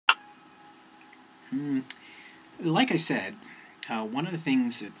Like I said, one of the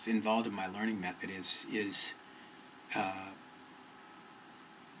things that's involved in my learning method is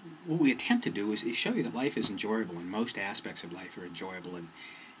what we attempt to do is show you that life is enjoyable, and most aspects of life are enjoyable,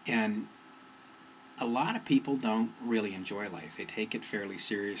 and a lot of people don't really enjoy life. They take it fairly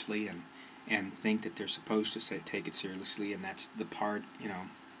seriously and think that they're supposed to take it seriously, and that's the part,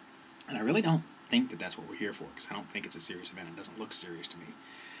 and I really don't think that that's what we're here for, because I don't think it's a serious event. It doesn't look serious to me.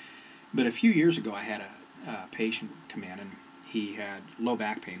 But a few years ago, I had a patient come in, and he had low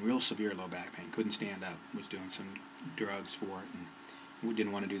back pain, real severe low back pain, couldn't stand up, was doing some drugs for it, and we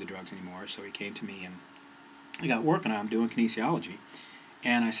didn't want to do the drugs anymore, so he came to me, and I got working on him doing kinesiology,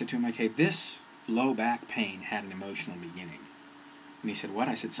 and I said to him, okay, this low back pain had an emotional beginning. And he said, what?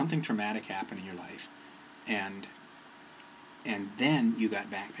 I said, something traumatic happened in your life, and then you got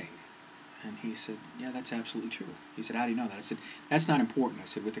back pain. And he said, yeah, that's absolutely true. He said, how do you know that? I said, that's not important. I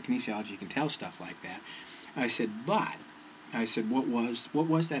said, with the kinesiology, you can tell stuff like that. I said, but, I said, what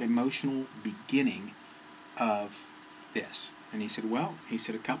was that emotional beginning of this? And he said, well, he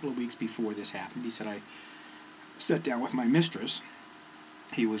said, a couple of weeks before this happened, he said, I sat down with my mistress.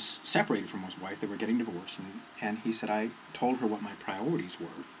 He was separated from his wife. They were getting divorced. And he said, I told her what my priorities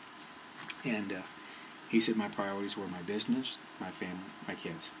were. And he said, my priorities were my business, my family, my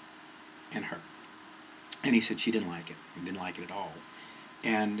kids, and her. And he said she didn't like it. He didn't like it at all.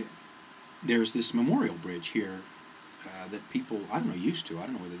 And there's this memorial bridge here that people, I don't know, used to, I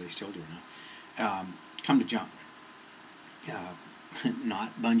don't know whether they still do or not, come to jump.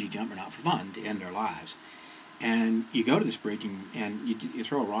 Not bungee jump or not for fun, to end their lives. And you go to this bridge and you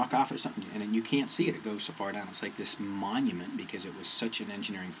throw a rock off or something, and you can't see it. It goes so far down. It's like this monument because it was such an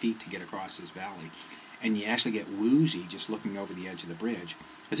engineering feat to get across this valley. And you actually get woozy just looking over the edge of the bridge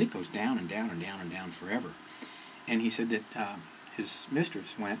because it goes down and down and down and down forever. And he said that his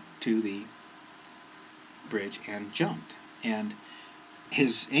mistress went to the bridge and jumped. And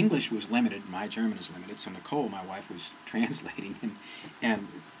his English was limited. My German is limited. So Nicole, my wife, was translating. And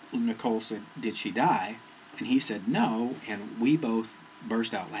Nicole said, did she die? And he said, no. And we both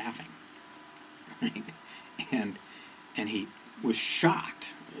burst out laughing. Right? And he was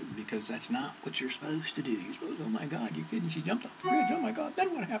shocked because that's not what you're supposed to do. You're supposed to, oh my God, you're kidding. She jumped off the bridge. Oh my God,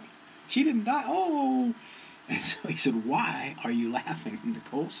 then what happened? She didn't die. Oh. And so he said, why are you laughing? And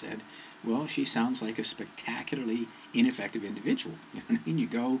Nicole said, well, she sounds like a spectacularly ineffective individual. You know what I mean? You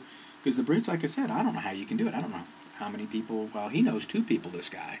go, because the bridge, like I said, I don't know how you can do it. I don't know how many people, well, he knows 2 people, this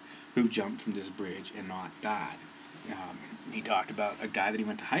guy, who've jumped from this bridge and not died. He talked about a guy that he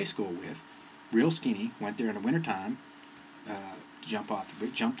went to high school with, real skinny, went there in the wintertime to jumped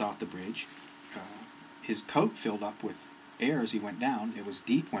off the bridge. His coat filled up with air as he went down. It was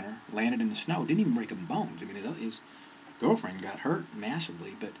deep winter, landed in the snow, didn't even break him bones. I mean, his girlfriend got hurt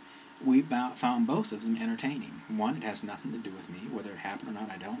massively, but we found both of them entertaining. One, it has nothing to do with me. Whether it happened or not,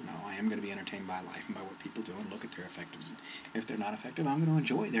 I don't know. I am going to be entertained by life and by what people do and look at their effectiveness. If they're not effective, I'm going to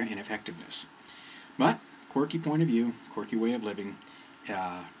enjoy their ineffectiveness. But, quirky point of view, quirky way of living.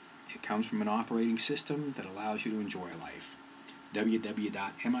 It comes from an operating system that allows you to enjoy life.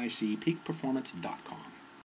 www.micpeakperformance.com